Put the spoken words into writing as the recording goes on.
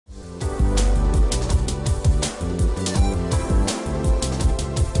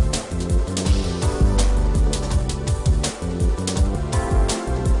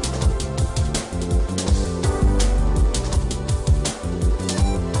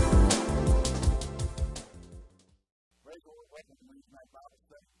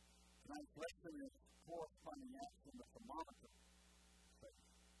Tonight's lesson is corresponding action the thermometer faith.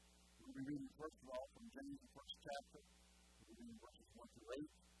 We'll be reading first of all from James, the first chapter. We'll be reading verses 1 through 8,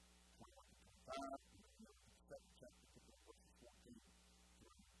 21 through 25, and then the second chapter, verses 14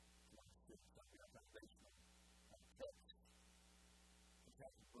 through 26. That'll be our foundational text. The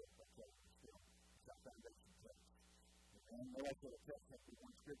chapter book, that's all it's still. It's our foundation text. And we'll also the text that we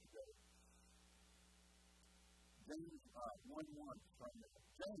want scripture together. James 1:1 from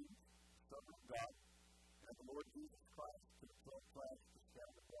James, servant of God, and the Lord Jesus Christ, to the 12 tribes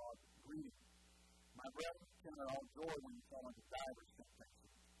scattered abroad, greeting. My brethren, count it all joy when you fall into divers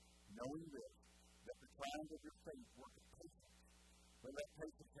temptations, knowing this, that the trials of your faith worketh patience. But let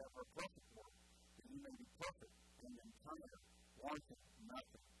patience have her perfect work, that you may be perfect and entire, wanting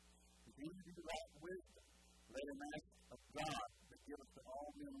nothing. If any of you lack wisdom, let him ask of God, that giveth to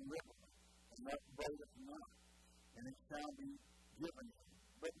all men liberally, and upbraideth not, and it shall be given him.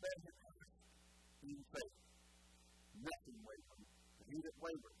 But let him ask in faith, nothing wavering. For he that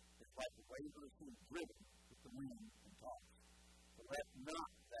wavereth is like the wave of the sea, driven with the wind and tossed. So let not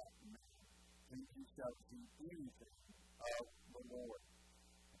that man think he shall receive anything of the Lord.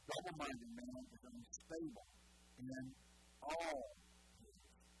 A double-minded man is unstable in all his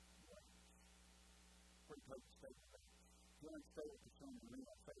ways. Pretty close to stable faith. If you're unstable concerning the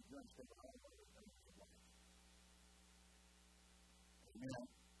real faith, you're unstable in all ways. Amen.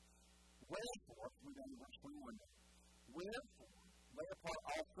 Wherefore, we go to verse 21 now. Wherefore, lay apart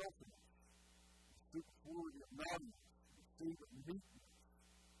all filthiness, the superfluity of naughtiness, the seed of meekness,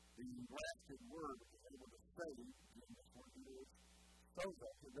 the engrafted word which is able to save, and this word is sozo.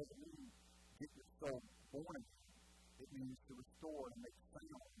 It doesn't mean get your soul born again. It means to restore and make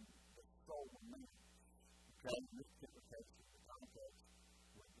sound the soul of man. Okay, in this particular text, the context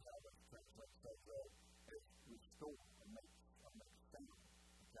would have us translate sozo as restore and make sound.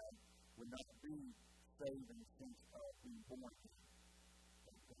 Okay, would not be saved in the sense of being born again.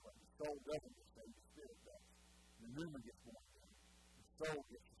 The soul doesn't get saved, the spirit does. The pneuma gets born again. The soul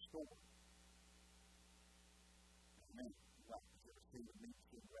gets restored. Amen. Like you ever see the meat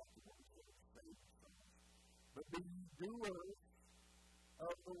skin grafted word, you ever saved from us. But be ye doers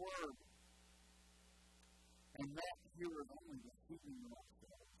of the word, and not hearers only, deceiving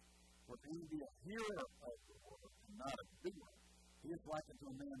yourselves. For if any be a hearer of the word, and not a doer, he is like unto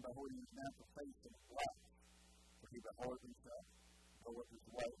a man beholding his natural face in a glass. For he beholdeth himself, goeth his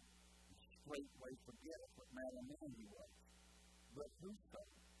way, and straightway forgetteth what manner of man he was. But whoso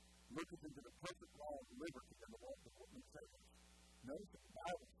looketh into the perfect law of liberty and the law of the witness, notice that the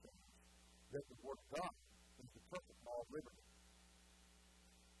Bible says that the word of God is the perfect law of liberty.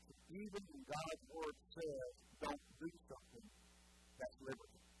 So even when God's word says, don't do something, that's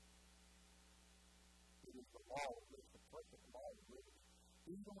liberty. It is the law of liberty, the perfect law of liberty.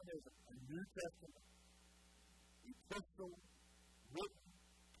 Even when there's a New Testament, epistle, written,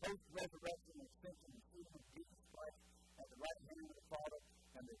 post-resurrection, extension, and season of Jesus Christ at the right hand of the Father,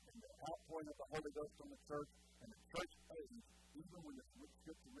 and the outpouring of the Holy Ghost on the church, and the church age, even when there's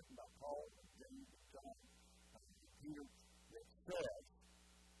scripture written by Paul, and James, and John, and Peter, that says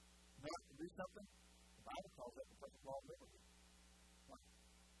not to do something, the Bible calls that the perfect law of liberty. Why?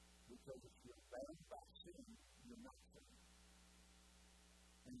 Because if you're bound by sin, you're not saved.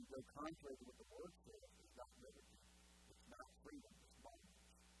 And you go contrary to what the Word says, it's not liberty. It's not freedom, it's bondage.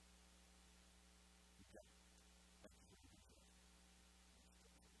 Okay. That's what it is.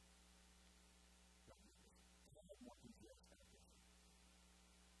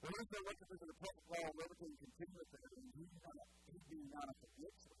 But whoso looketh into the perfect law of liberty and continueth therein, he being not a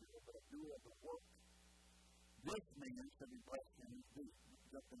forgetful, but a doer of the work, this man shall be blessed in his deed.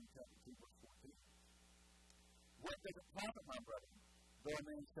 Jump in chapter 2, verse 14. What does it profit, my brethren? Though a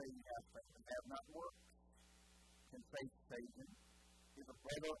man say he hath faith and have not works, can faith save him? If a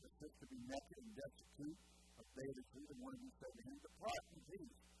brother or sister be naked and destitute of daily food, and one of you say to him, depart from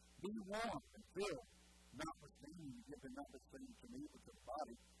these, be warm and filled, notwithstanding you give them notwithstanding to me, but to the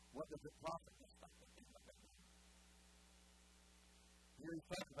body, what does it profit? Here he's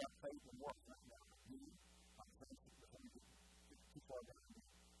talking about faith and works right now. I'm saying before we get too far down in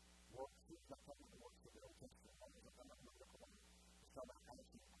works, he's not talking about the works of the Old Testament. He's talking about the miracle. He's talking about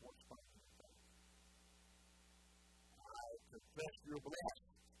action corresponding to faith. I confess you're blessed.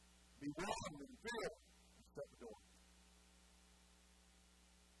 Be warm and filled, and shut the door.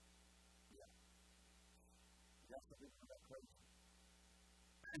 Yeah. You got some people that crazy.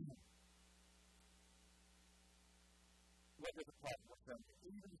 What does it profit?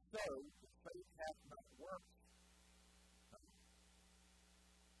 Even so, the faith hath not works.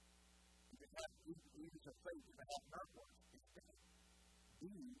 Even so, faith, if it hath not works, it's dead.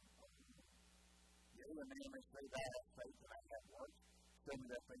 Being man may say that I have faith and I have works. Show me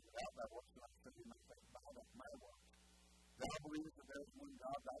that faith without thy works, and I show you my faith by my works. Thou believest that there is one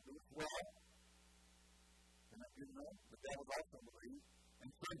God, thou doest well. Isn't that good enough? The devils also believe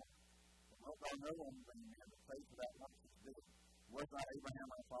and tremble. Well, thou know on the man that faith without works is dead. Was not Abraham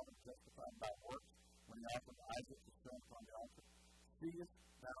our father justified by works when he offered Isaac his son upon the altar? Seest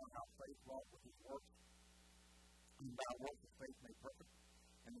thou how faith wrought with his works, and by works of faith made perfect?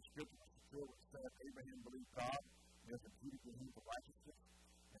 And the scripture was secure which said, Abraham believed God, and was imputed to him for righteousness,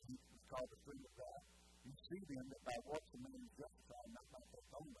 and he was called the friend of God. You see then that by works a man is justified, not by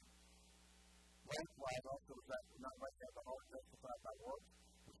faith only. Likewise also is that not right to have the heart justified by works,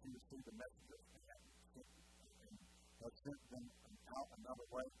 which he received the messengers and has sent them out another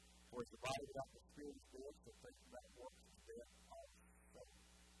way. For as the body without the spirit is dead, so faith without works is dead also.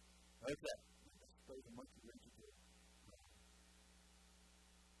 Okay, let's go to what you mentioned here.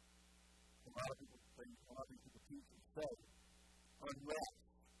 A lot of people teach and say, unless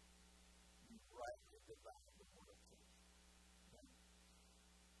you rightly divide the word of truth.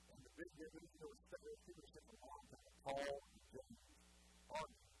 And the big difference, people sit for a long time, Paul and James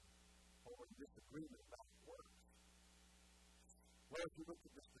argue or in disagreement about words. Well, if you look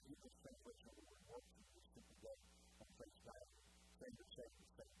at this, the English translation of the word works, you just simply go on face value, saying the same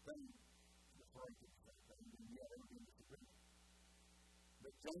thing, referring to the same thing, and yet they would be in disagreement.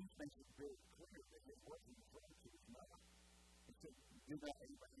 But James makes it very clear that his work he's referring to is not. He said, do not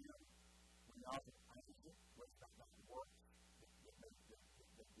Abraham when he offered Isaac, was not about the works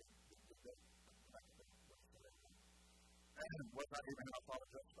was not Abraham our father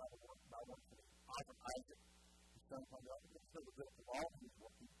justified by works when he offered Isaac his son upon the altar? He still the Levitical law he was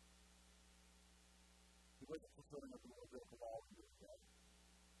working. He wasn't fulfilling the Levitical law he was doing.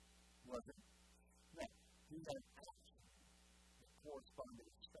 Was it? No. He had action that corresponded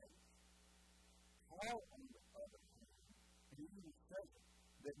to faith. Paul, on the other hand, he even said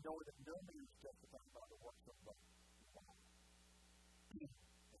that knowing that no man is justified by the works of the law.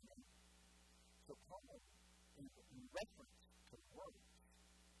 So Paul, in reference to words,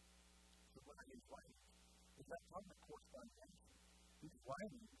 so what he's writing is that talking about corresponding action. He's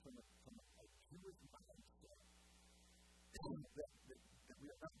writing from a Jewish mindset that we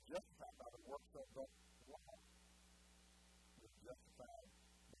are not justified by the works of the law. We are justified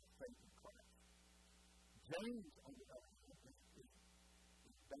by faith in Christ. James, on the other hand,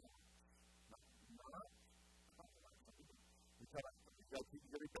 is balanced. Not compromised. We tell us that you keep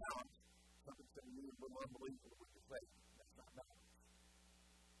getting balanced. Something that you need a little unbelievable with your faith. That's not balanced.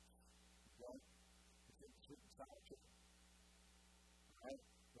 Okay? It's in sweet and sour chicken. Alright?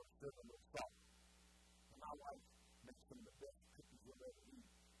 Don't serve a little salt. And my wife makes some of the best cookies you'll ever eat.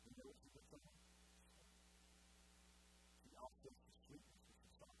 You know what she puts on them? She offsets the sweetness with the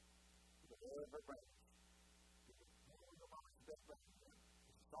salt. With every branch. Your mom's the best branch.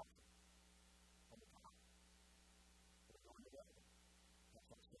 It's salt on the top. Put it on together. That's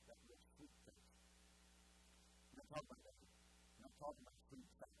what I said, that little sweet taste. I'm not talking about that. I'm not talking about sweet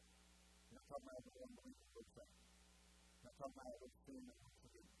fat. I'm not talking about the unbelievable fat. I'm not talking about what's sin and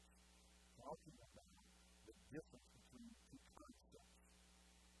unforgiveness. I'm talking about the difference between two concepts.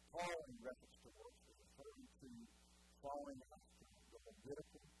 Paul, in reference to works, is referring to following after the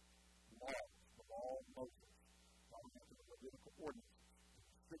Levitical laws, the law of Moses, following after the Levitical ordinances, the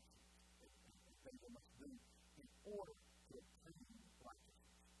restrictions, and things they must do in order to obtain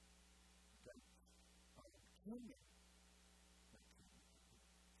righteousness. Okay? Can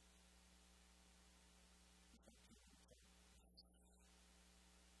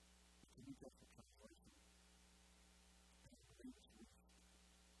you just a translation? And I believe it's weak.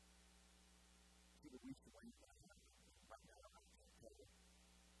 See the weak way right now, I can't tell you.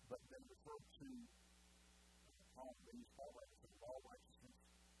 But they refer to Paul, they use Paul right for law righteousness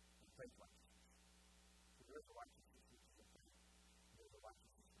and faith righteousness. So there is a righteousness which is a faith. There is a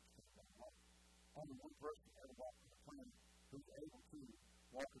righteousness which is a law. Only one person ever walked on the planet who was able to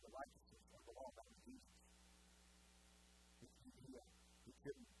walk in the righteousness of the law. That was Jesus. He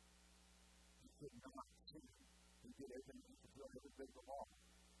could not sin. He did everything to fulfill every bit of the law.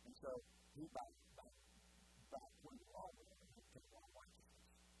 And so he by when the law was he took on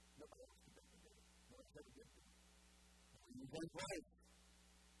righteousness. Nobody else could ever do it. No one ever did it. When you gain grace,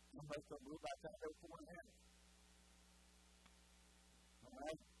 some of us don't move by time every 4 and a half.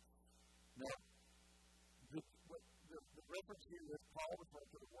 Alright? Now, the reference here is Paul referred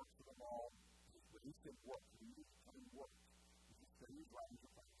to the works of the law, but he said works. He used the term works. He said he's writing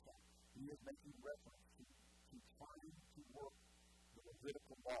for Christ. He is making reference to trying to work the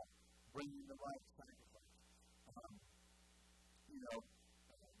Levitical law, bringing the right sacrifice.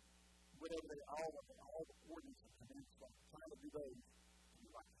 What whatever they all the ordinances and commandments, trying to do those to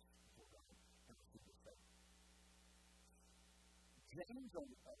be righteous before God and receive His faith. James, on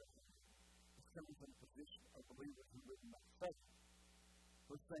the other hand, is coming from a position of believers who live in by faith.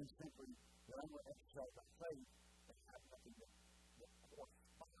 Those things simply that I'm going to exercise by faith and have nothing that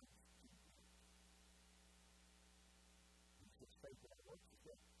corresponds to it. He says faith without works is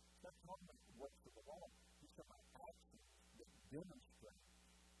dead. He's not talking about the works of the law. He's talking about actions that demonstrate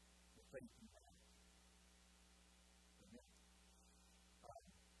the faith you have. Amen.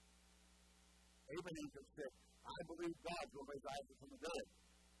 Abraham could have said, I believe God's going to raise Isaac from the dead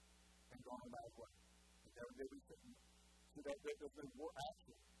and gone on my way. And there would be sitting. So there's no more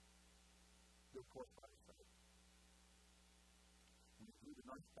action. Of course, by his faith. When he threw the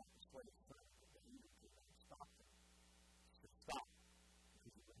knife back to slay his son, the leader came and stopped him. He said, stop.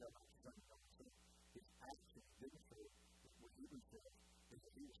 Because he would have my son and not sin. His action demonstrated that what he was saying is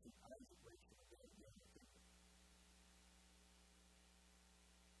that he received Isaac raised from the dead and the people.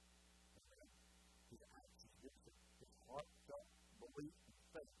 His actions demonstrated his heartfelt belief and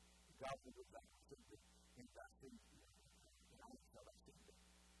faith that God will do that in that seed. And I will tell that seed.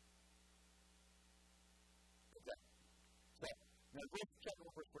 Now, Luke chapter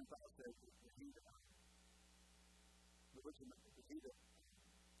 1, verse 25 says that he that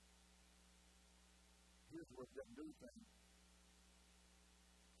here's the word that doesn't do anything.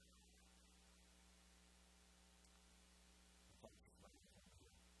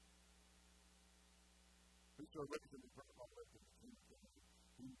 These are represented in front of all of the kingdom.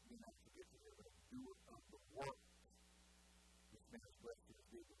 He did not forget to be able to do the work. This man is blessed to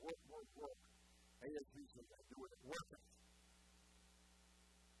do the work. ASB says, I do it at work.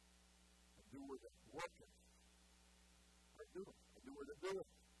 Do with it, working. I do it. I do with it, do it.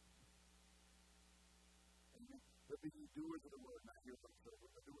 Amen. But be ye doers of the word, not hearers of the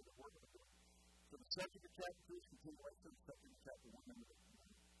word. I do with it, work of the word. So the subject of chapter 2 is continuation of the subject of chapter 1 and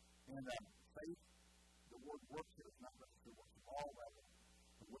 2. And faith, the word works here is not registered works of all rather,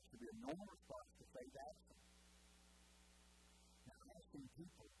 but works to be a normal response to faith action. Now, I've seen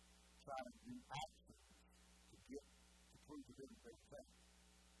people try to do actions to prove to them that they faith.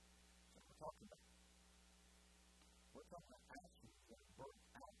 Talking about. We're talking about actions that are birthed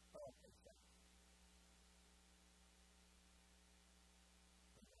out of a faith.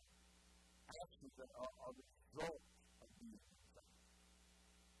 Actions that are the result of being in faith.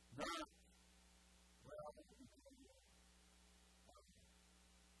 Not, well, I want to be doing it.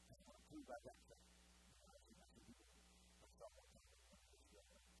 I want to prove I got faith. I saw one time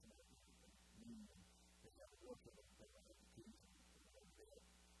they have a wheelchair that they don't have the keys.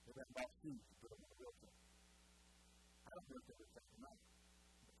 They went back shoes to put them in the wheelchair. I don't know if they were saying no,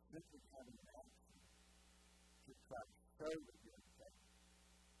 but simply having an action to try to show that you're in faith.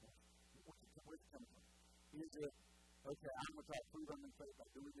 Where's it coming from? Is it, okay, I'm going to try to prove I'm in faith by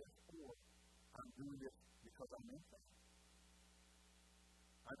doing this, or I'm doing this because I'm in faith?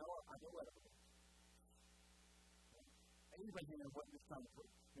 I know what it is. Abraham wasn't just trying to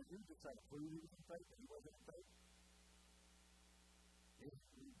prove. He was just trying to prove he was in faith, and he wasn't in faith.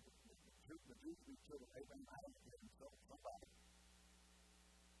 The Jews we killed Abraham, Isaac, and somebody.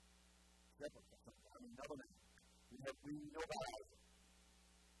 Separate from something. I mean, another name. We know about Isaac.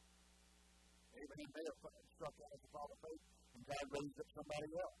 Abraham may have struck out as a father of faith, and God raised up somebody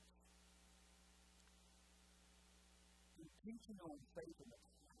else. In teaching on faith in the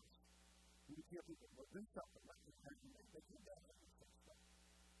past, you hear people, well, do something like this. They can't do that.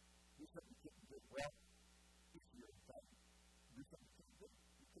 Do something you can't do. Well, if you're in faith, do something you can't do.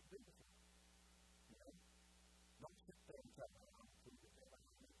 You can do this. Don't sit there and try to prove that they're like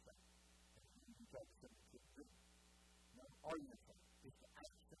in faith. And you try to say you can't do it. No, are you in faith? It's the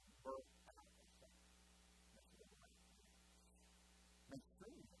action birth out of faith. That's what it is. Make sure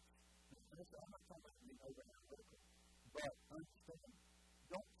you do. I'm not talking about being over-analytical, but understand,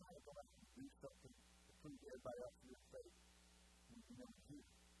 don't try to go out and do something to prove to everybody else you're in faith when you know you.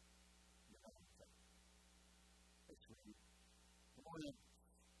 You're not in faith. It's for you. Come on in.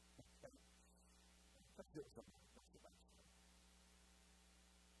 Let's do something. What's the best?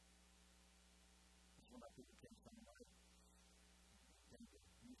 This is one of my people came from my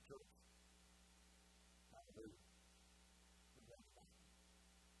youth church. Hallelujah.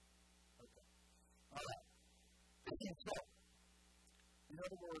 Okay. All right. So, in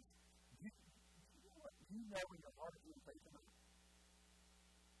other words, you know in your heart if you're in faith or not.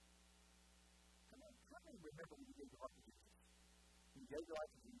 Come on. How many remember when you gave your heart to Jesus? You gave your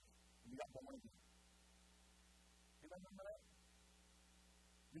life to Jesus, and you got born again. Anybody remember that?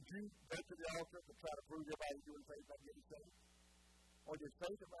 Did you go to the altar to try to prove everybody you were in faith by getting saved? Or does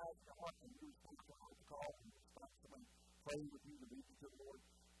faith arise in your heart and you respond to an altar call and you respond to someone praying with you to lead you to the Lord?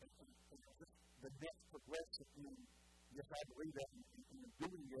 And just the next progression in, yes, I believe that, and you're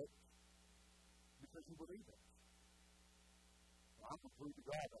doing it because you believe it. Well, I'm going to prove to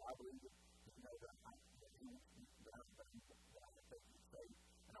God that I believe it, because you know that I have faith in faith,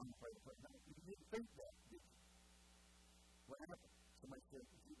 and I'm going to pray the prayer. No, you didn't think that, did you? What happened? Somebody said,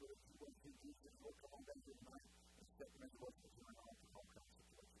 if you believe Jesus, Lord, come on down here tonight and step in the worship of your altar call kind of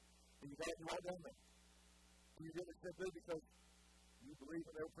situation. And you got it right down there. And you did it so good because you believe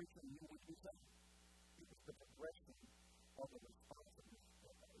what they were preaching and you want to be saved. It was the progression of the responsiveness.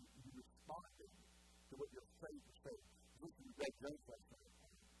 You responded to what your faith was saying. Listen to Greg Jones last night,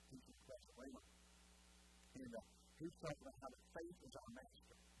 teaching Pastor Raymond. And he was talking about how the faith is our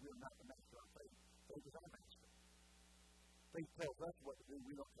master. We are not the master of faith. Faith is our master. Faith tells us what to do.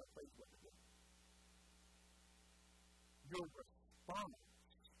 We don't tell faith what to do. Your response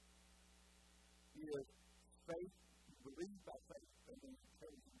is faith. You believe by faith, and then it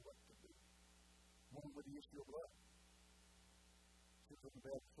tells you what to do. One with the issue of blood. Sits on the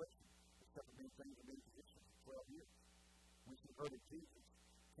bed of affliction. It's seven main things in these positions for 12 years. When she heard of Jesus,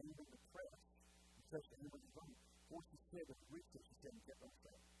 came in the press, and touched the hem of his garment. Before she said it, reached it, she said, and kept on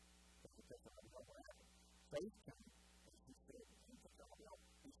saying. That's the testimony of what happened. Faith came, and she said, and took all the out.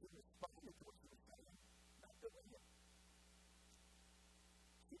 And she responded to what she was saying, not doing it.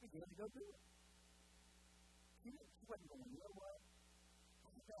 She began to go do it. She wasn't going, you know what? I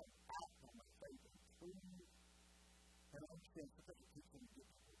got to act on my faith and prove. And I understand, sometimes it keeps them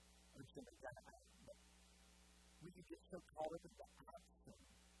getting people. I understand they got to act. But we can get so caught up in the action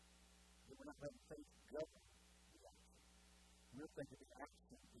that we're not letting faith govern the action. We're thinking the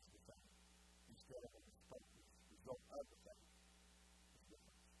action is the same instead of the result of the faith is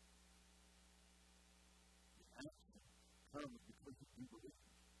different. The action comes because you do believe.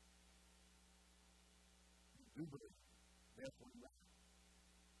 You do believe. Therefore, you act.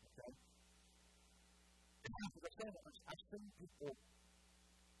 Okay? And as I said, I've seen people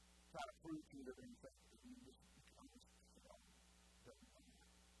try to prove to you that they're in faith.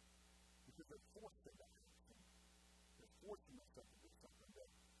 Because they're forced to that action. They're forcing themselves to do something that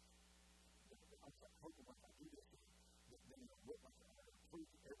I'm hoping when I do this, that then it'll look like I'm going to prove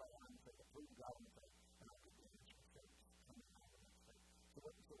to everybody I'm in faith, to prove to God I'm in faith, and I'll get the answer to faith. Coming out of that faith. So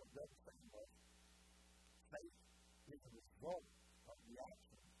what Doug was saying was, faith is the result of the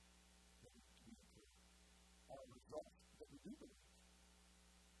actions that we improve, are a result that we do believe.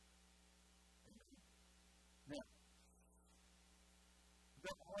 Now,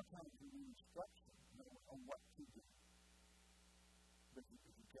 there are times we need instruction on what to do. But if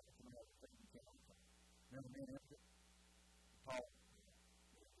you get it from another thing, you can't answer. Remember me and him? Paul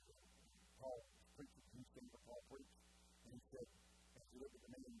was preaching. He seen what Paul preached. And he said, as he looked at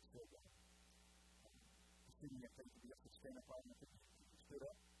the man, he said, assuming that faith to be able to stand up on him, he stood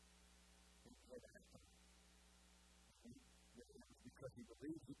up. And he had to act on it. It was because he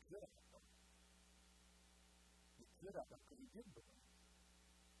believed he could act on it. He could act on it because he didn't believe.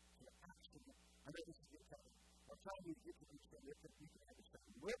 I know this is your time. I'm trying to get to understand that you can have the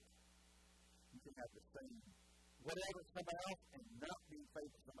same whip, you can have the same whatever somebody else, and not be in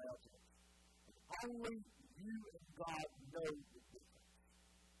favor of somebody else. Only you and God know the difference.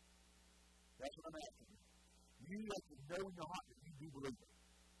 That's what I'm asking you. You have to know in your heart that you do believe it.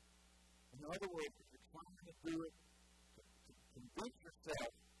 In other words, if you're trying to do it to convince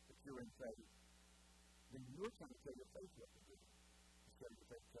yourself that you're in faith, then you're trying to tell your faith what to do instead of your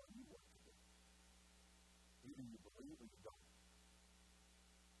faith telling you what to do. Either you believe or you don't.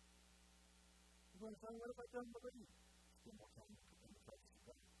 You're going to say, what if I don't believe? Still more time in the place you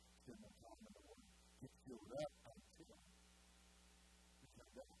go. Still more time in the Word. Get filled up until it's not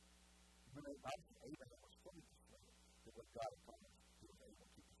done. Remember, obviously, Abraham was fully persuaded that what God had promised, he was able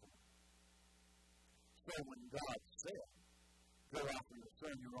to perform. So when God said, go after your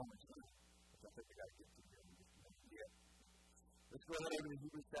son, your only son, which I think we got to get to here in just a minute yet. Let's go ahead over to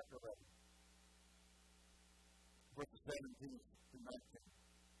Hebrews chapter 11. Verses 17 through 19.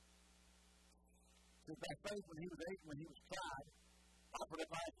 So by faith, when he was tried, offered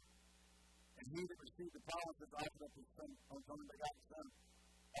up Isaac. And he that received the promises offered up his son, his only begotten son,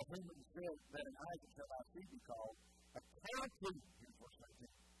 of whom it was said that in Isaac shall thy seed be called, accounting, here's verse 19,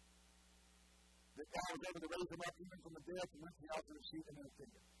 that God was able to raise him up even from the dead, from which he also received an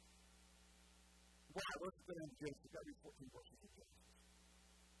kingdom. Why? Let's go down to Genesis. You've got to read 14 verses of Genesis.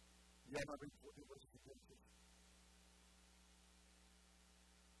 You have not read 14 verses of Genesis.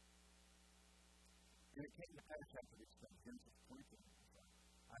 And it came to pass after this thing, Genesis 22.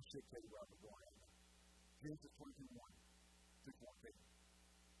 I should tell you where I'm going. Genesis 22:1. 2:14.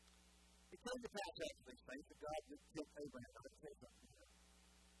 It came to pass after these things that God did kill Abraham. I'll tell you something here.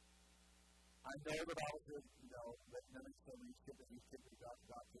 I know the Bible says, that none of these kids that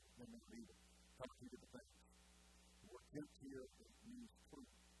God took them and leave it. Come to different things. The word tempt here means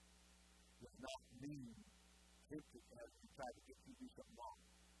truth. It does not mean tempted as you try to get you to do something wrong.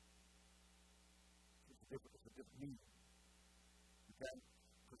 It's a different meaning. Okay?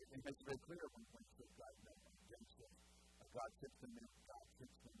 Because it makes it very clear when it says God, James says, God tempts them and God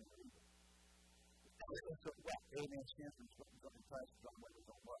tempts them and leave it. So, every man stands and something tries to draw away with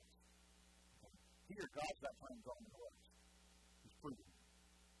his own works. Here, God's not trying to draw him in the works. He's proving it.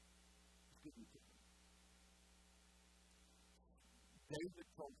 He's giving it to him. David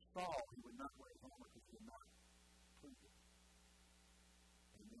told Saul he would not wear his armor because he would not prove it.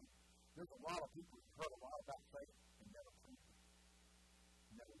 Amen. There's a lot of people who've heard a lot about faith and never proved it.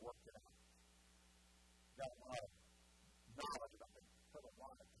 Never worked it out. Got a lot of knowledge about it. Heard a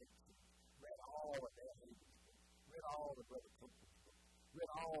lot of things. Read all of their David's books. Read all of Brother Copeland's books.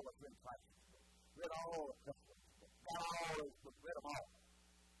 Read all of Glenn Price's books. Read all of Copeland's books. Got all of them. Read them all.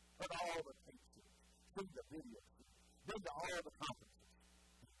 Heard all the pieces. Seen the videos. Been to all the conferences.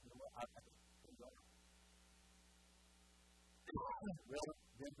 I think things are. Read them.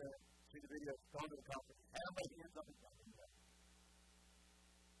 Been there. Seen the videos. Gone to the conference. Haven't made it something.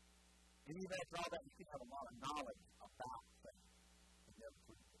 And even after all that, you can have a lot of knowledge about faith and never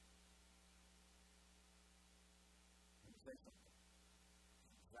prove it. Let me say something.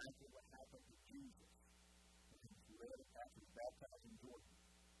 Exactly what happened to Jesus when he was led after he was baptized in Jordan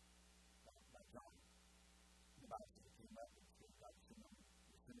by John. And the Bible says he came up and said, God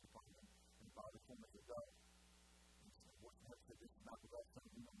descended upon him, and the Father told him to go. And he said, what's the heck said, this is not the right son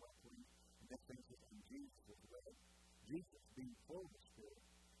of you, I'm well pleased. And next thing he says, and Jesus was led. Jesus, being full of the Spirit,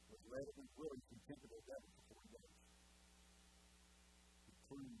 was led and willing to tempted the devil for 40 days. He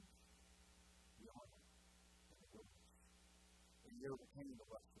proved the honor and the wilderness. And he overcame the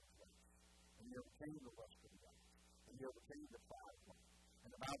lust of the flesh. And he overcame the lust of the eyes. And he overcame the pride of life. And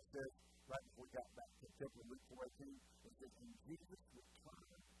the Bible says, right before we got back to the temple in Luke 4:18, it says, and Jesus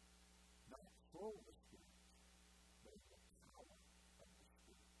returned not full of the Spirit, but in the power of the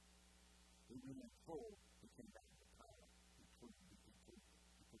Spirit. He went in full, he came back to the power. He proved it.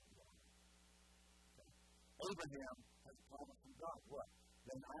 Abraham has a promise from God. What?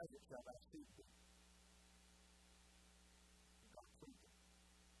 Then Isaac shall thy seed be. God proved it.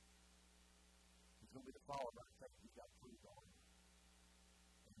 He's going to be the follower by faith. He's got proved on him.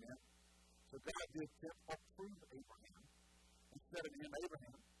 Amen? So God did prove Abraham. He said unto him,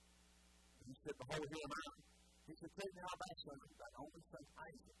 Abraham, and he said, behold, here am I. He said, take now thy son, thine only son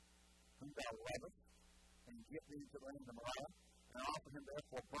Isaac, whom thou lovest, and get thee to the land of Moriah, and offer him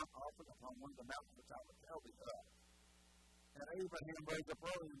therefore burnt offering upon one of the mountains which I will tell thee of. And Abraham rose up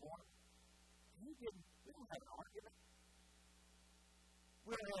early in the morning. We don't have an argument.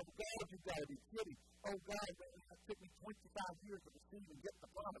 We don't have, God, you've got to be kidding. Oh, God, it took me 25 years to receive and get the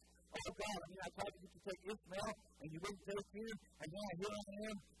promise. Oh, God, I tried to get you to take Ishmael, and you wouldn't take him, and now here I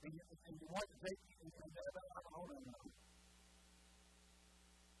am, and you want to take him, no.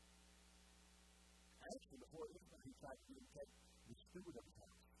 Actually, before Ishmael, he tried to take the steward of his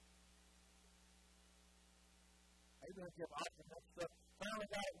house. Abraham kept offering that stuff, finally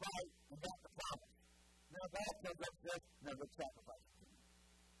got it right, and got the promise. Now God comes up and says, now let's sacrifice it to me.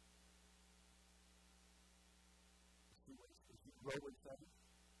 See what as you grow in faith,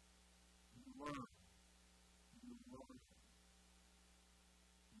 you learn.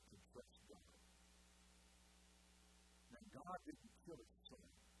 You can trust God. Now God didn't kill his son,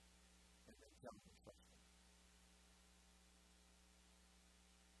 and then tell him to trust him.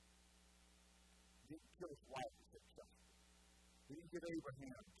 He didn't kill his wife and said trust him. He didn't give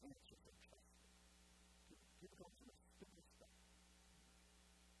Abraham cancer and said trust him. People don't do this stupid stuff.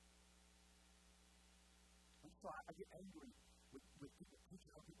 And so I get angry with people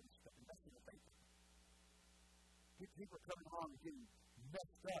teaching other people stuff and messing with faith. People are coming along and getting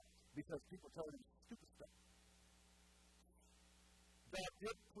messed up because people tell them stupid stuff. God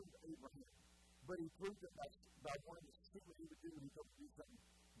did prove Abraham, but he proved it by wanting to see what he would do when he told him to do something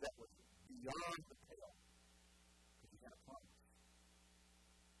that was beyond the pale. Because he had a promise.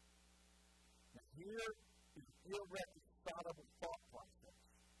 Now here is an irreconcilable thought process.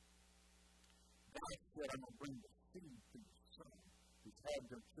 God said, I'm going to bring the seed to your son who's had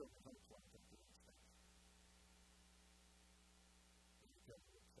their children. That's why I'm going to do these things. And he tells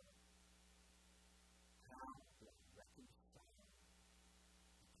me what's up. How to reconcile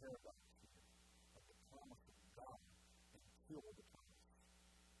the paradox here of the promise of God and kill the promise.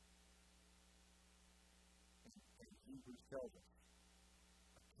 And Hebrews tells us,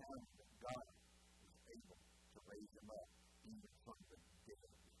 accounting that God was able to raise him up even from the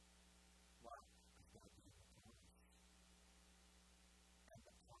dead. Why? Because God gave him a promise. And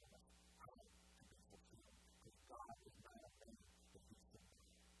the promise had to be fulfilled. Because God is not a man that he should be,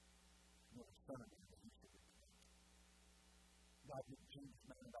 nor a son of man that he should repent. God didn't change his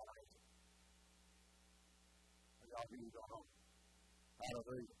mind about Isaac. Y'all really don't know.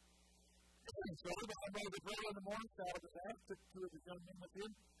 Hallelujah. So Abraham made the prayer in the morning, saddled his ass, took two of his young men with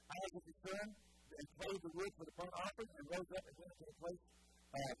him, Isaac his son, and played the wood for the burnt offering, and rose up and went into the place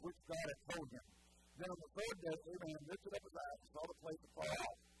which God had told him. Then on the third day, Abraham lifted up his eyes and saw the place afar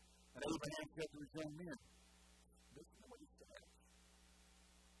off. And Abraham said to his young men, listen to what he says.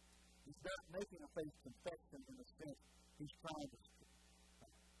 He's not making a faith confession in the sense he's trying to.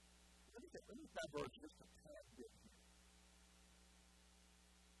 Let me diverge just a tad bit here.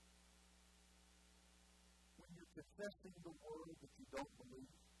 When you're confessing the word that you don't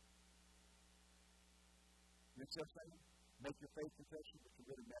believe, you know what I'm saying? Make your faith confession, but you're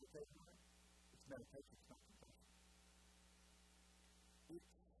really meditating on it. It's meditation, it's not confession. It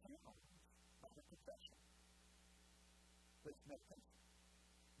sounds like a confession, but it's meditation.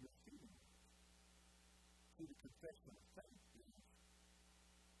 You're feeling it. See, the confession of faith is,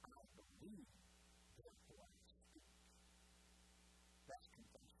 I believe, therefore I speak. That's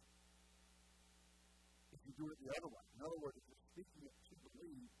confession. If you do it the other way, in other words, if you're speaking it to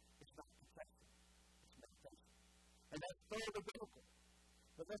believe, it's not confession. It's meditation. And that's thoroughly biblical.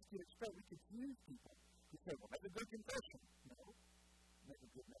 But let's get it straight. We confuse people who say, well, make a good confession. No, make a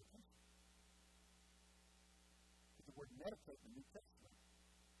good meditation. Because the word meditate in the New Testament,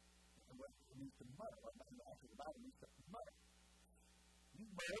 and what it means to mutter, right? Actually, the Bible means to mutter. You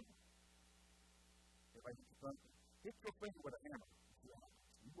mutter. Everybody hit your finger. Hit your finger with a hammer.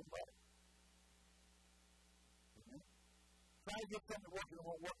 You will mutter. Amen? Try to get something to work and it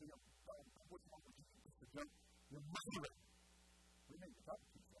won't work. And what's wrong with you? It's the junk. You're muttering. We need to talk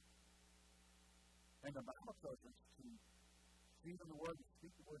to yourself. And the Bible tells us to feed on the word and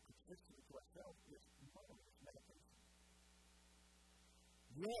speak the word consistently to ourselves. It's muttering. It's meditation.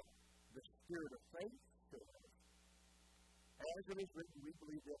 Yet, the spirit of faith says, as it is written, we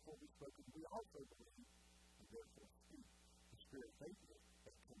believe, therefore we spoken, we also believe, and therefore speak. The spirit of faith is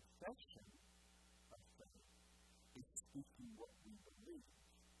a confession of faith. It's speaking what we believe,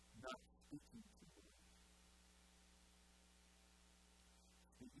 not speaking to believe.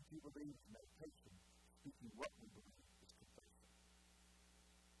 Speaking to believe is meditation. Speaking what we believe is confession.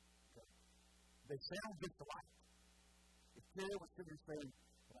 Okay? They sound just alike. If Carol was sitting there saying,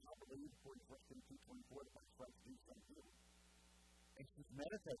 well, I believe, according to 1 Timothy 2:24, that makes Christ do something good. And she's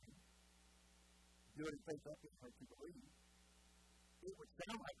meditating, building faith up in her to believe, it would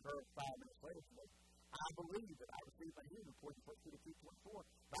sound like her 5 minutes later today. I believe that I received my healing according to 1 Timothy 2:24.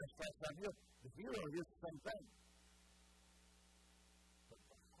 By his stripes I'm healed. The healer is the same thing. But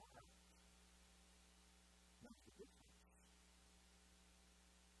the heart makes the difference.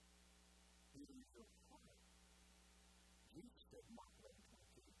 It is your heart. Jesus said, Mark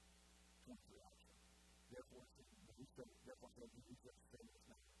 11:22, actually. Therefore, he said, he said,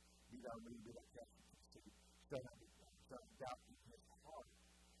 be thou moved, be thou cast into the sea. Shall not doubt in his heart,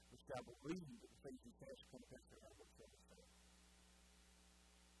 but shall believe that the faith he has come against their own works shall be saved.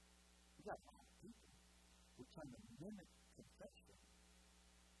 We got a lot of people. We're trying to mimic confession.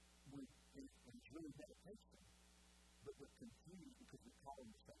 It's really meditation, but we're confused because we call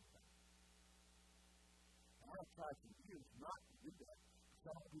them the same thing. And I've tried for years not to do that, because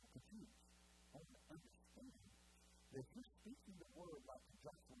I don't want people confused. I want to understand that if you're speaking the word like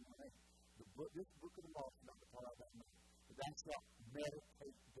Joshua 1:8, this book of the law is not the part of that man. But thou shalt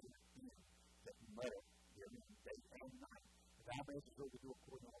meditate therein, that mutter therein day and night. If thou mayest go to do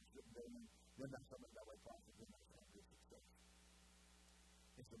according to all that's written therein, then thou shalt make thy way prosperous, then thou shalt have good success.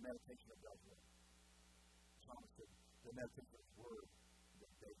 It's the meditation of God's word. Thomas said, the meditation of his word, the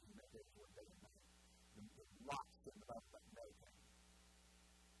meditation of his word day and night. The lots in the Bible about meditating.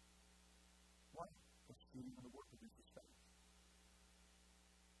 Why? Because feeding on the word produces faith.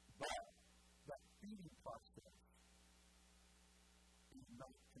 But that feeding process is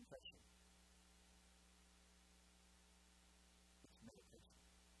not confession. It's meditation.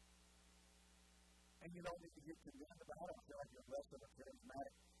 And you don't need to get condemned about it. I feel like you're less of a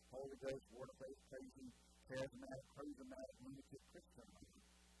charismatic, Holy Ghost, Word of Faith, praising, charismatic, lunatic Christian,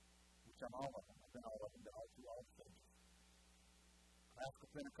 which I'm all of them. I've been all of them, to all stages. Classical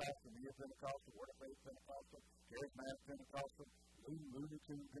Pentecostal, Neo-Pentecostal, Word of Faith Pentecostal, charismatic Pentecostal, lunatic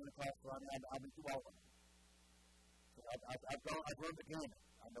Pentecostal. I've been through all of them. So I've run the gamut.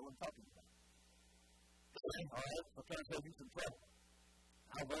 I know what I'm talking about. All right? So I'm trying to save you some trouble.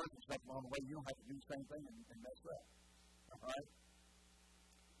 I'll learn some stuff along the way. You don't have to do the same thing and mess up. All right?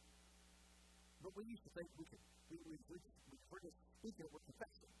 But we used to think we could, we're just speaking it with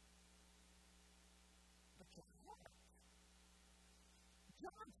confession. But your heart.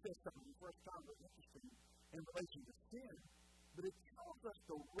 John says something in the first time that's interesting in relation to sin, but it tells us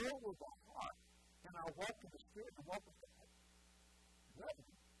the role of the heart in our walk in the Spirit and walk with God. Well,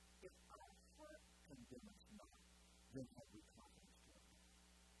 if our heart condemns us not, then have we confidence to it.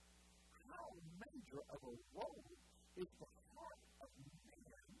 How major of a role is the heart of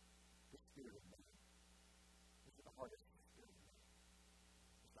man, the Spirit of man? Is it the heart of the Spirit of man?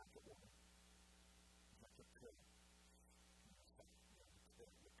 It's like a woman. It's like a prayer.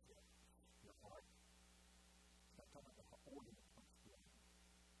 Your heart. It's not talking about the organ that comes through.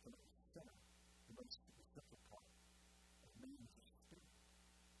 But the center, the most simple part of man is the Spirit.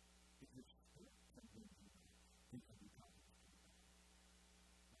 If your Spirit condemns you, then have you confidence to it.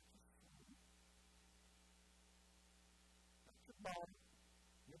 That's your body.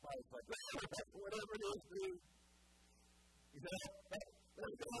 Your body's like, whatever it is, dude. You know, that's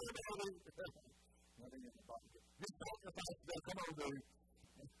the body. Nothing in the body. This sacrifice is going to come on, dude.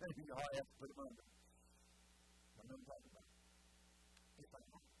 And your heart has to put them under. I know what I'm talking about. If our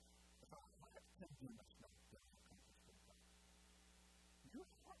heart condemns us not, then how come this will come? Your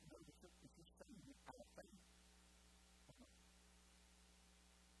heart knows if you're saying it out of faith.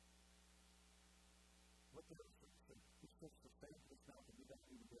 What does it say? It says for faith is not to be done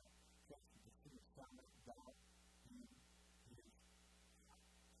even to trust and to see a silent doubt in his heart.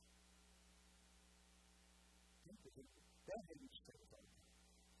 That is what says all the time.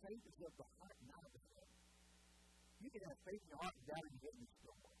 Faith is of the heart, not of the head. You can have faith in your heart and doubt in your head and it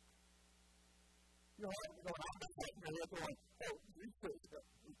still work. Your heart is going, I'm not faith in your head going, oh, Jesus,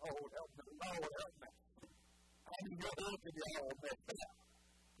 oh, help me, Lord, help me. I mean, your head can be all messed up.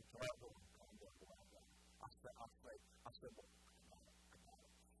 But your heart going, calm down, go out there. I said, well, I got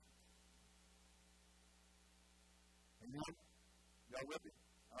it. Amen? Y'all with me?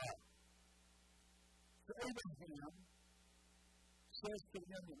 All right. So Abraham says to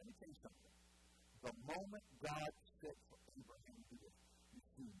him, let me tell you something. The moment God said for Abraham to do this, you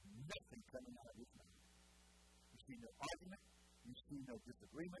see nothing coming out of his mouth. You see no argument. You see no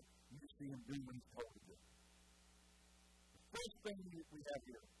disagreement. You just see him doing what he's told to do. The first thing we have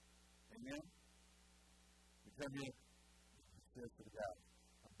here, amen? We come here, he says to the guy,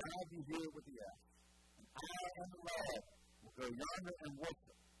 abide you here with the ass, and I and the lad will go yonder and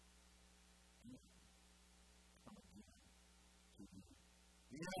worship.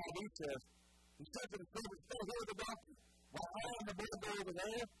 You know how he says to the servant, stay here with the donkey. While I and the boy go over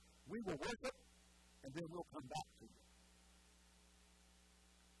there, we will worship, and then we'll come back to you.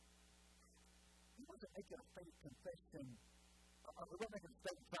 He wasn't making a faith confession. He wasn't making a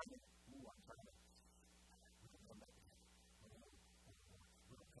statement trying to, I'm trying to, we're going to come back together.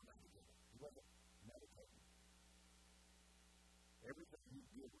 We're going to come back together. He wasn't meditating. Everything he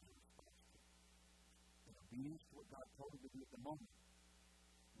did was a response to it. In obedience to what God told him to do at the moment.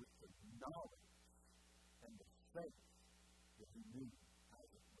 With the knowledge and the faith that he knew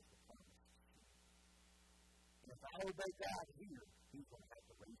Isaac was the promised seed. And if I obey God here, he's going to have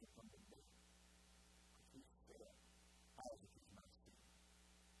to raise it from the dead. Because he said, Isaac is my seed.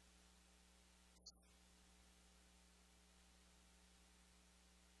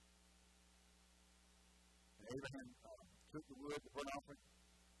 And Abraham took the wood, the burnt offering.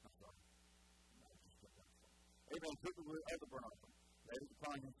 I'm sorry. Abraham took the wood of the burnt offering. Laid it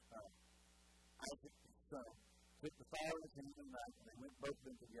upon his Isaac, his son, took the fire in his hand and knife, and they went both of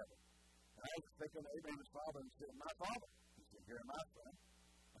them together. And Isaac spake unto Abraham his father, and said, my father. He said, here am I, son.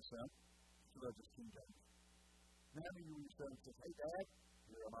 My son. She loves his King James. Now do you your son says, hey, Dad,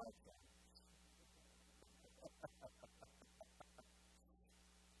 here am I, son.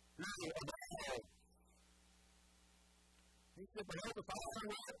 He said, behold the fire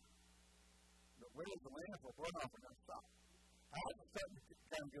and wood. But where is the lamb for burnt offering? Now stop. I was starting to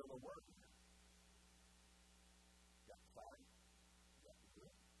kind of get a little work in there. Got the fire. Got the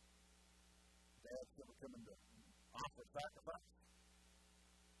wood. Dad's going to come in to offer sacrifice.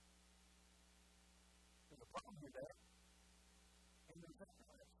 There's a problem here, Dad. Ain't no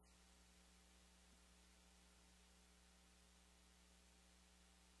sacrifice.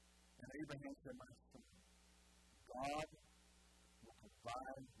 And Abraham said, my son, God will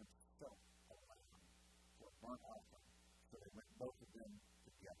provide himself a lamb for a burnt offering. So they went both of them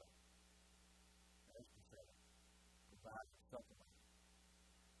together. As we said, provide himself a lamb.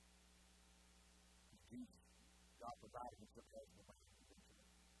 Jesus, God provided himself as the lamb eventually.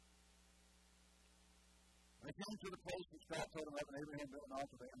 they came to the place which God told them of, and Abraham built an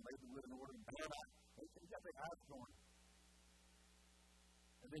altar there and laid the wood in order and bam out. They got their eyes going.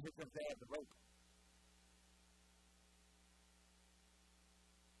 And then here comes Dad, the rope.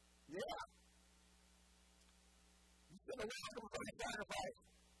 Yeah. You said the Lord was going to sacrifice.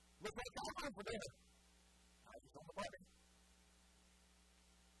 What's that offering for dinner? I was on the money.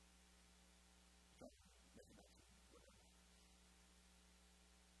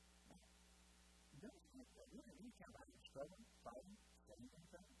 Struggling, fighting, saying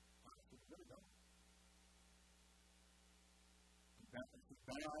anything. Honestly, really don't.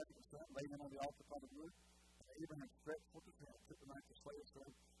 Isaac was son, laid him on the altar upon the wood. And Abraham stretched forth his hand, took the knife to slay his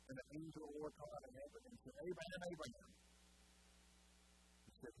son. And the angel of the Lord called out of heaven and said, Abraham, Abraham.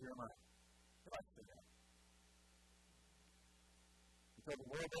 He said, Here am I. Did I say that? He told the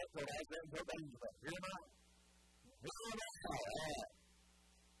Lord that, told Isaac, and told the angel that. Here am I. Here am I.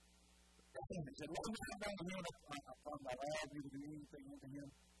 He said, Lord, I'm not going to hand upon thy lad, neither do anything unto him,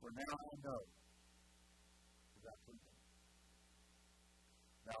 for now I know. Is that true?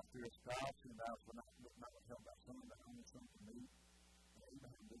 Thou fearest God, and thou shalt not withhold thy son, thy only son from me. And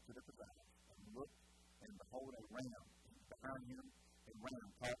Abraham lifted up his eyes, and looked, and behold, a ram behind him, a ram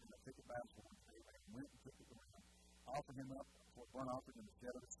caught in a thicket by his horns. And Abraham went and took the ram, offered him up for a burnt offering in the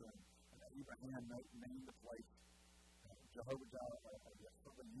stead of his son. And Abraham named the place Jehovah-Jireh,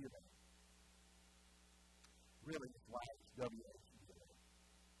 for the year. Really, it's why it's W-H-E-L-A.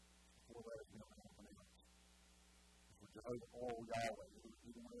 4 letters we don't know how to pronounce. It's for Jehovah or Yahweh.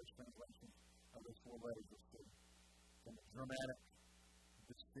 Either one of those translations of those 4 letters is from the Germanic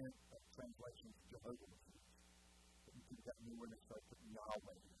descent of translations Jehovah was used. But you could have gotten anywhere and they start putting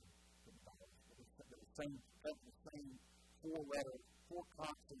Yahweh in the Bible. The same 4 letters, 4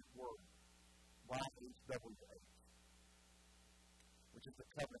 consonant word, Y-H-W-H, which is the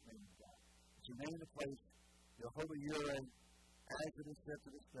covenant name of God. But you name the place Jehovah-Jireh, as it is said to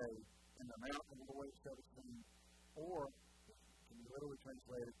this day, in the mountain of the Lord shall be seen, or, can be literally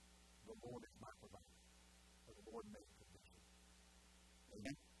translated, the Lord is my provider, or the Lord made provision.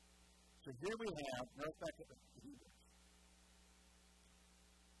 Amen? So here we have, notice back at the Hebrews,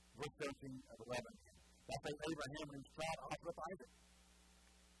 verse 13 of 11. By faith Abraham, when he was tried, offered up Isaac.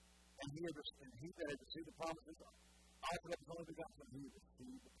 And he that had received the promises, offered up his only begotten son, he had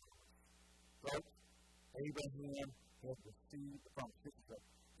received the promise. Folks, Abraham had received the promise.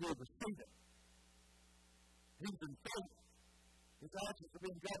 He had received it. He was in faith. His actions were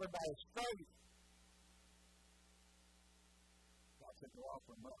being governed by his faith. God said to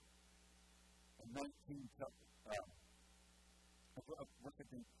offer him up. In 19 chapter, verse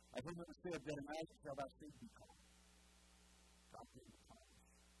 15, I think it was said that in Isaac shall thy seed be called. God gave the promise.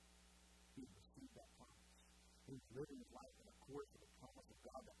 He had received that promise. He was living his life in accordance with the promise of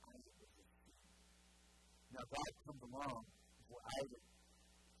God that Isaac was his seed. Now God comes along before Isaac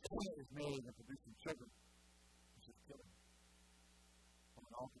is married and producing children. He says, kill him. On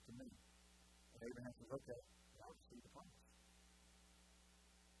an altar to me. And Abraham says, okay, I'll receive the promise.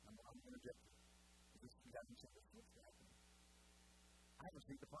 I'm going to interject you. Because you got to say, what's happening? I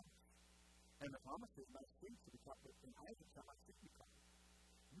received the promise. And the promise is my seed to be cut, but in Isaac shall my seed be cut.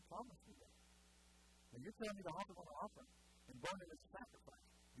 You promised me that. Now you're telling me to offer on an offering and burn it as a sacrifice.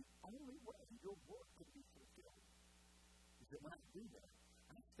 The only way your word could be fulfilled is that when I do that,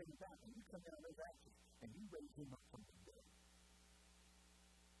 I stand back and you come down those actions and you raise him up from the dead.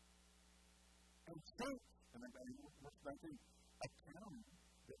 And since, and then verse 19, accounting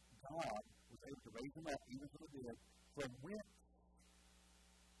that God was able to raise him up even from the dead, from whence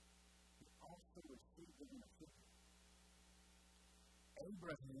he also received him in a kingdom.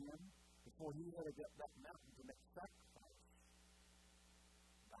 Abraham, before he had to get that mountain to make sacrifice,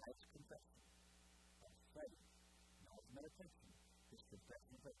 by his confession of faith, not his meditation, his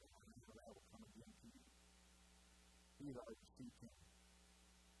confession of faith, I will come again to you. He had already received him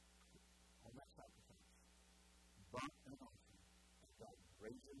on that sacrifice, burnt an offering, and God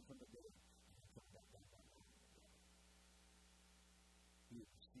raised him from the dead, and he took that back on the dead. He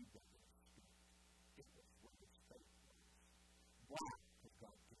had received that in his spirit. It was what his faith was. Why? Because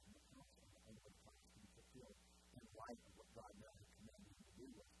God gave him the promise and the only promise to be fulfilled in light of what God now had commanded him to do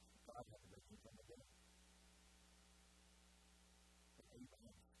was God had to raise him from the dead. And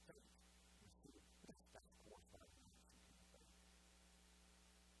Abraham's faith received that corresponding to faith.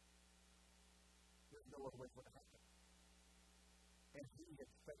 There's no other way for it to happen. And he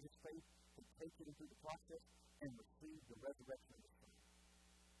had his faith had taken him through the process and received the resurrection of his son.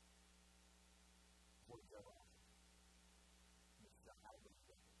 Before he ever offered.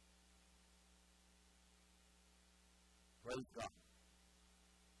 Praise God.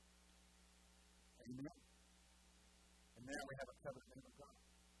 Amen.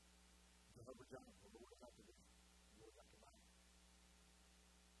 John, the Lord after this, the Lord after mine.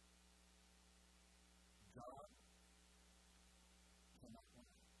 God cannot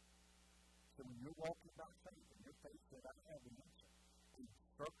lie. So when you're walking by faith and your faith said, I have the answer, and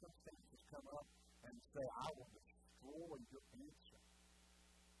circumstances come up and say, I will destroy your answer,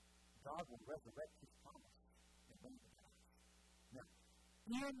 God will resurrect his promise and bring it back. Now,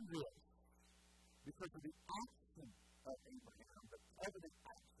 in this, because of the action of Abraham, the covenant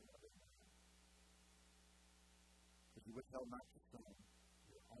action of Abraham, because he withheld not your son,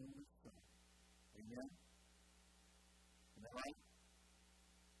 your only son. Amen? Isn't that right?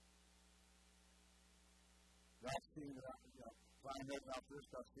 God seeing that if I know about this,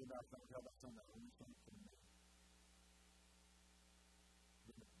 God seeing that I can't tell my son that only son from me.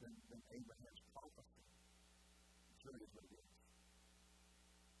 Then Abraham's prophecy surely is what it is.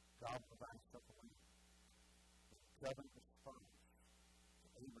 God provides stuff away. The covenant was first.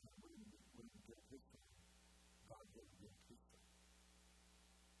 Abraham wouldn't give his son. God didn't give his son.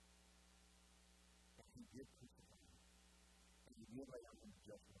 And he did crucify him. And he did lay out in the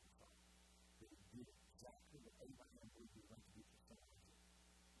judgment of the Son. But he did exactly what Abraham would do when he gets his son Isaac.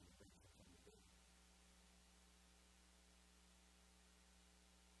 And he brings him from the dead.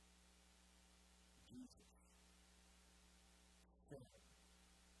 Jesus said,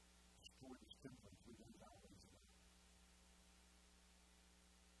 destroy this temple in 3 days, I'll raise it up.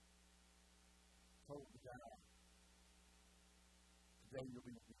 Told the guy, today you'll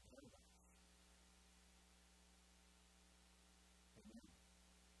be with me in paradise. Amen.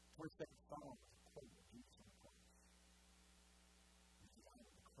 22nd Psalm is a quote of Jesus on the cross. He said, I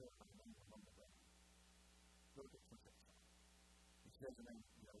will declare my name among the brethren. Look at 22nd Psalm. He says, and then,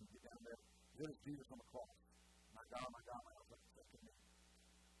 you get down there, there is Jesus on the cross. My God, my God, my God, what is that to me?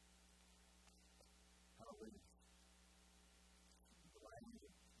 Hallelujah. The land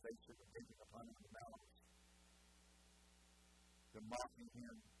of nature, the gaping upon him, the mouths. They're mocking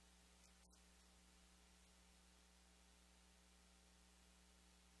him.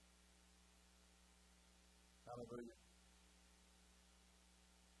 Hallelujah.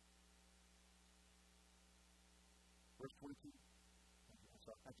 Verse 22.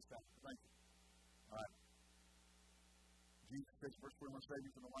 Thank you, Pastor. Thank you. All right. Jesus says, first we're going to save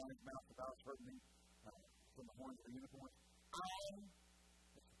you from the lion's mouth, if thou hast hurt me, from the horns of the unicorn.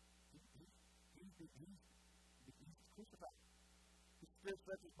 He's crucified. His spirit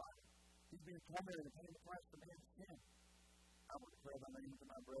stretches by him. He's being tormented and paying the price for man's sin. I will declare thy name to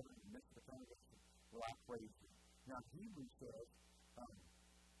my brethren in the midst of the congregation. Will I praise thee? Now, Hebrews says,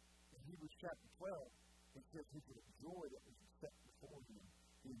 in Hebrews chapter 12, it says he could have joy that was set before him.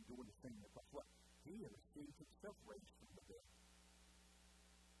 He endured the thing that was what? He had received himself raised from the dead.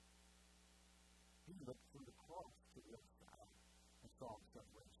 He looked through the cross to the other side and saw himself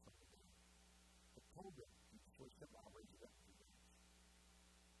raised from the dead. But told them, he was said, I'll raise you up from the dead.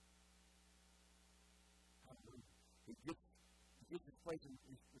 Hallelujah. He gets his place in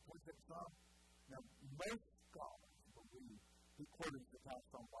the 22nd Psalm. Now, most scholars believe he quoted the entire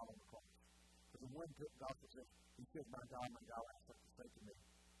Psalm while on the cross. Because in one gospel says, he says, my God, I have to say to me.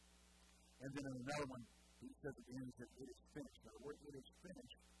 And then in another one, he says at the end, he says, it is finished. Now, the word it is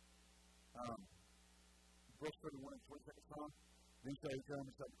finished, verse 31 in 22nd Psalm, these shall he come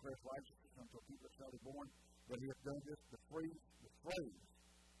and shall declare his righteousness unto a people that shall be born. But he hath done this, the phrase,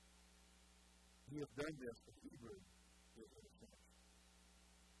 he hath done this, the Hebrew, it is finished.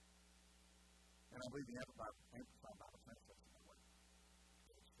 And I believe the Amplified Bible translates it that way.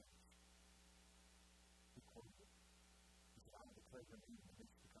 It is finished. He quoted it. He said, I will declare your name in the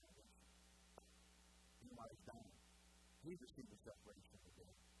midst of the congregation. You know why he's dying. He received the separation from the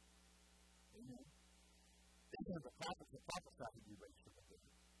dead. Amen. The prophets have prophesied to be raised from the dead.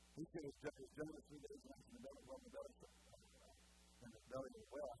 He said, it's done in 3 days, and in the belly, well, in the belly, in the belly of the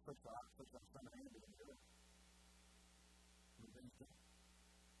well, I searched out the son of Andy in the earth. And then he said,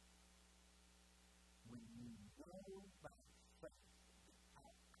 when you know by faith the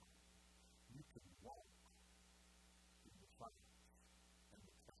outcome, you can walk in the fights and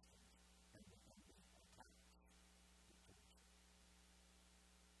the testings and the attacks victoriously.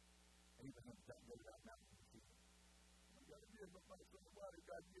 Abraham doesn't go to that mountain and see it. I got to give my money from the water.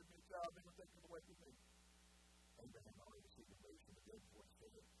 God give me a child, then he'll take them away from me. Abraham already received the raise from the dead before he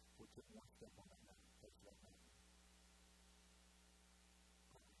said it. We took one step on that mountain, takes that mountain.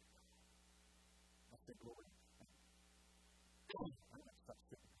 I said, glory. I'm going to stop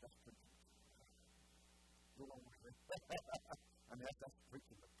speaking. That's preaching. Go on with it. I mean, that's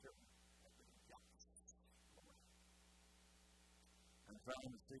preaching the pure. Glory. And if I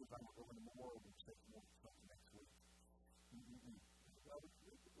want to see if I can go into more, we'll take more something next week. Well, we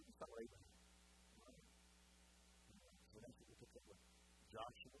can start Abraham.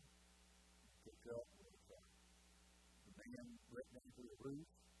 Joshua pick up with the man written into the roof.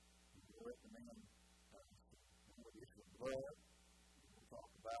 You let the man with the issue of blood. We'll talk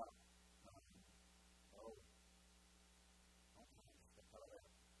about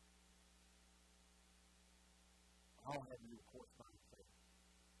all have to do with corresponding faith.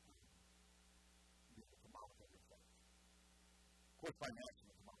 The thermometer of your faith. Corresponding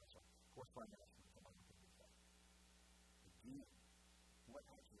action of the thermometer. Corresponding action of the thermometer of your faith. Again, what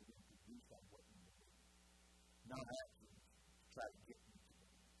actually is produced on what you believe. Not actually try to get you to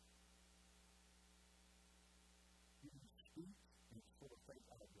believe. You can speak and it's full of faith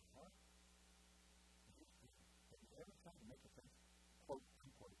out of your heart. Have you ever tried to make a faith, quote,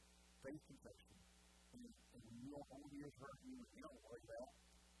 unquote, faith confession? And your own ears hurt you, and you don't believe that.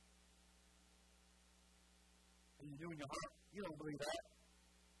 And you do in your heart, you don't believe that.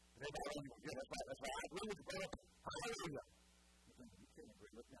 They don't believe it. Yeah, that's right. I agree with you, brother. Hallelujah. You can't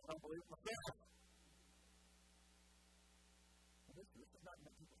agree with me. I don't believe myself. And this is not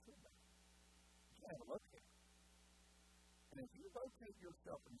what people feel about. You have a look at it. And if you locate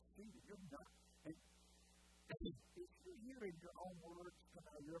yourself and see that you're not, and if you're hearing your own words come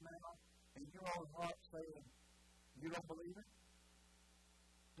out of your mouth, and your own heart saying, you don't believe it?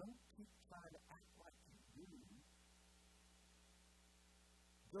 Don't keep trying to act like you do.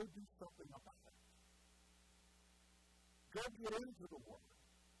 Go do something about it. Go get into the Word.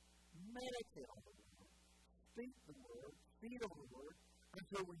 Meditate on the Word. Speak the Word. Feed on the Word.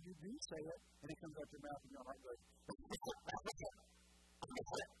 Until when you do say it, and it comes out your mouth and your heart goes,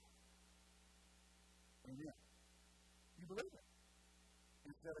 amen. You believe it.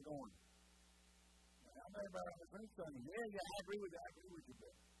 Instead of going, I'm not about the thing saying, yeah, I agree with you,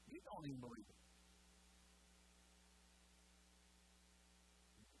 but you don't even believe it.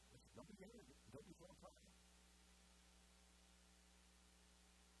 Don't be arrogant. Don't be full of pride.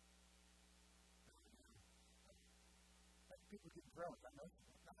 People get thrown. I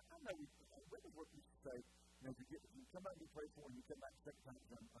know women's work used to say, you come out and you pray for and you come back the second time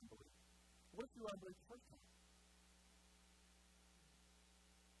it's unbelief. What if you unbelieve the first time?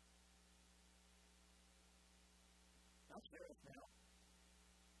 I'm serious now.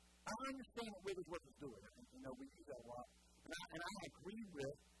 I understand what Wiggins Work is doing. We use that a lot. And I agree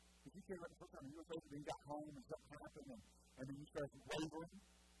with, if you came up the first time and you were supposed to be, got home and something happened and then you started wavering.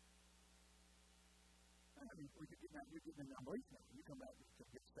 I mean, you're getting in unbelief now. You come back to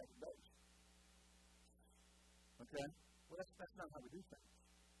get second base. Okay? Well, that's not how we do things.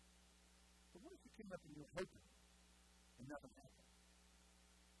 But what if you came up and you were hoping and nothing happened?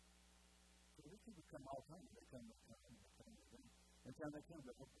 So these people come all the time. They come. Every time they come,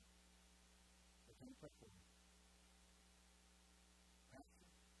 they're hoping. They come to pray for you. Pastor?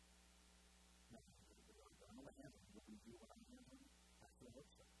 No, I know what happens. What we do when I'm hands-on, I still hope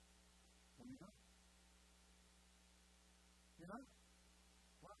so. Well, you know. You know?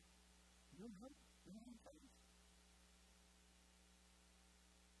 What? You know? You know what I'm saying?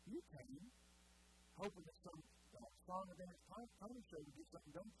 You came hoping that some song of Aaron's Tony show to get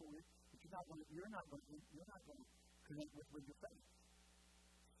something done for you, but you're not going to connect with your faith.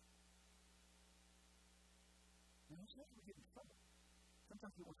 And it's not we get in trouble.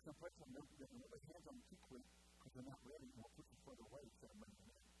 Sometimes people want to come pray for them, they don't put their hands on them too quick because they're not ready and want to push them further away instead of bringing them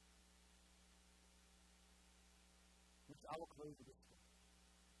in. Which I will close with this story.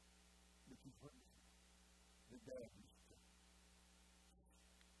 That you've heard this. The dad used to.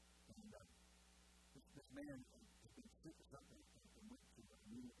 And this man had been sick or something and went to a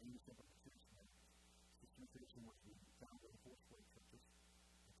new English Baptist tradition which we found in the fourth grade churches.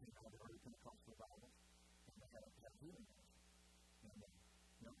 They came out of the early Pentecostal Bibles and they had healing. And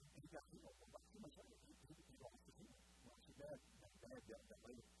he got healed. About 2 months later, he lost his healing. Well, so dad got that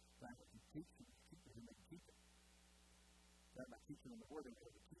later. Found that he teach him, he may keep it. That by teaching him the word, they were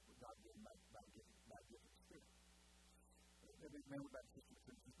able to keep what God gave him by giving the Spirit. Every man went back to Sister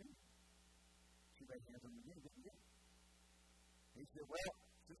Matilda's opinion. She laid hands on him again, didn't get it. He said, well,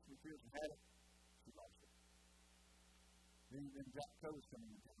 Sister Matilda had it. She lost it. Then Jack Coe was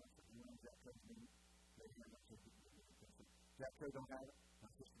coming into town. So you know Jack Coe's meeting? Laid hands on Sister Matilda. Jack Coe don't have it. My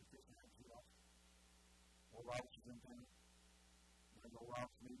Sister Matilda had it. She lost it. Oral Roberts was in town. When Oral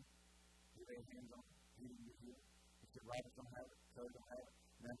Roberts meeting, he laid hands on him. He didn't get healed. He said, Roberts don't have it. Coe don't have it.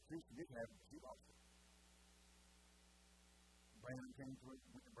 Now, Teresa did have it, but she lost it. Brandon came to it,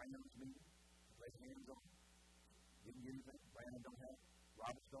 went to Brandon's meeting, laid hands on him. Didn't get anything. Brandon don't have it.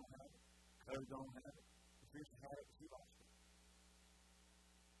 Roberts don't have it. Coe don't have it. Teresa had it, but she lost it.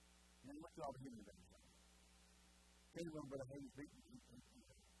 And he went to all the healing events. Came to him, Brother Hayes beaten. He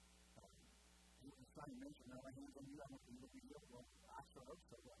was trying to mention, now my hands on you, I want you to be healed. Well, I sure hope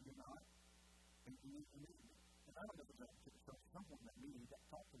so. You're not. And I don't know if it's so someone that meeting that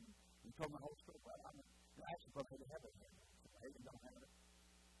talked to me and told my whole story. But I actually thought they have it. Hayden don't have it.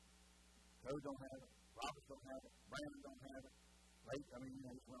 Code don't have it. Roberts don't have it. Brandon don't have it. Late,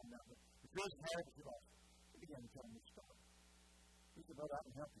 he's well down there. If he doesn't have it, he lost it. He began to tell me the story. He said, brother, I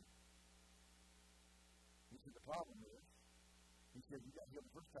can help you. He said, the problem is, he said, you got here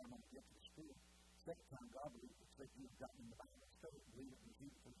the first time when you get to the school. Second time, God believed it. Said you have gotten in the back of the stove and believe it and receive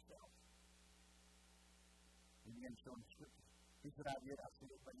it for yourself. He began showing the scriptures. He said, I did. I see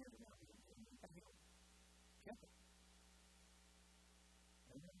it right here now. I healed. Kept it.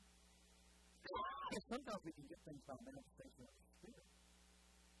 Amen. Sometimes we can get things by manifestation of the Spirit.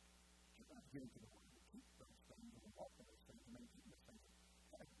 But you're not getting to the Word to keep those things and walk in those things and maintain those things.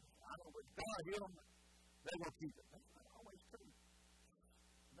 I don't know what God healed them. They will keep it. That's not always true.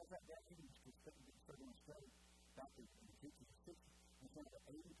 That's that even to start on study back in the 50s and 60s. And so that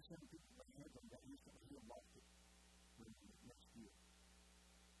 80% of people that hands on that instantly healed lost it within the next year.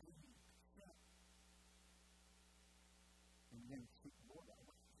 80%. And then seek the Lord that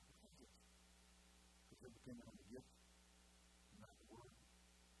way. Because they're dependent on the gifts, not the Word.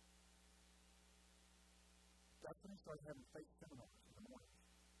 That's when he started having faith seminars in the mornings.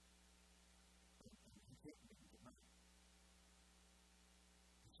 And he can't make it at night.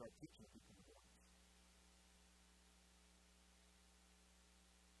 He started teaching people in the mornings.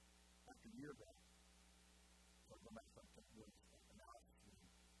 After a year back, so I go back to some analysis with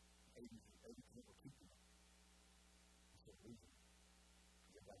 80% were keeping it. He said, reason.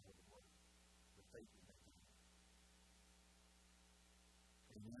 Get back to the Word. The faith is making it.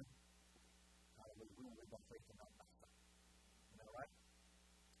 Amen. Hallelujah. We don't live by faith and not by sight. You know, right?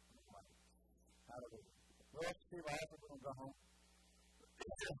 Hallelujah. Well, Steve, I have to go home.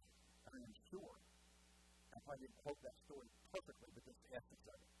 I'm sure. I probably didn't quote that story perfectly, but that's the essence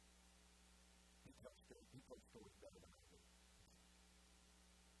of it. He tells stories better than I do.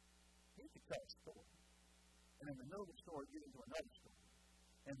 He could tell a story. And in the middle of the story, get into another story.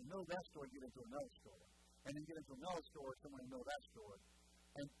 And in the middle of that story, get into another story. And then get into another story, someone in the middle of that story.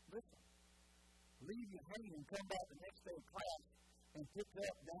 And listen, leave you hanging and come back the next day of class and pick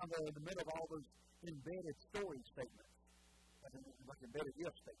up down there in the middle of all those embedded story statements. Like embedded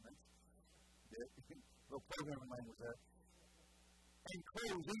if statements. Little programming language there. And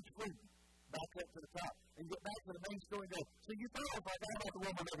close each week back up to the top. And get back to the main story and go, so you thought if I got about the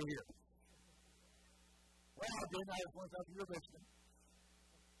woman over here. Well, I didn't. I just wanted to talk to your listening.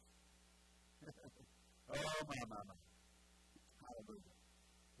 Oh, my. Hallelujah.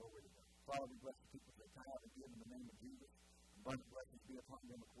 Glory to God. Father, we bless the people that tithe and give in the name of Jesus. Abundant blessings be upon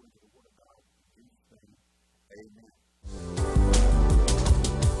them according to the word of God. In Jesus' name.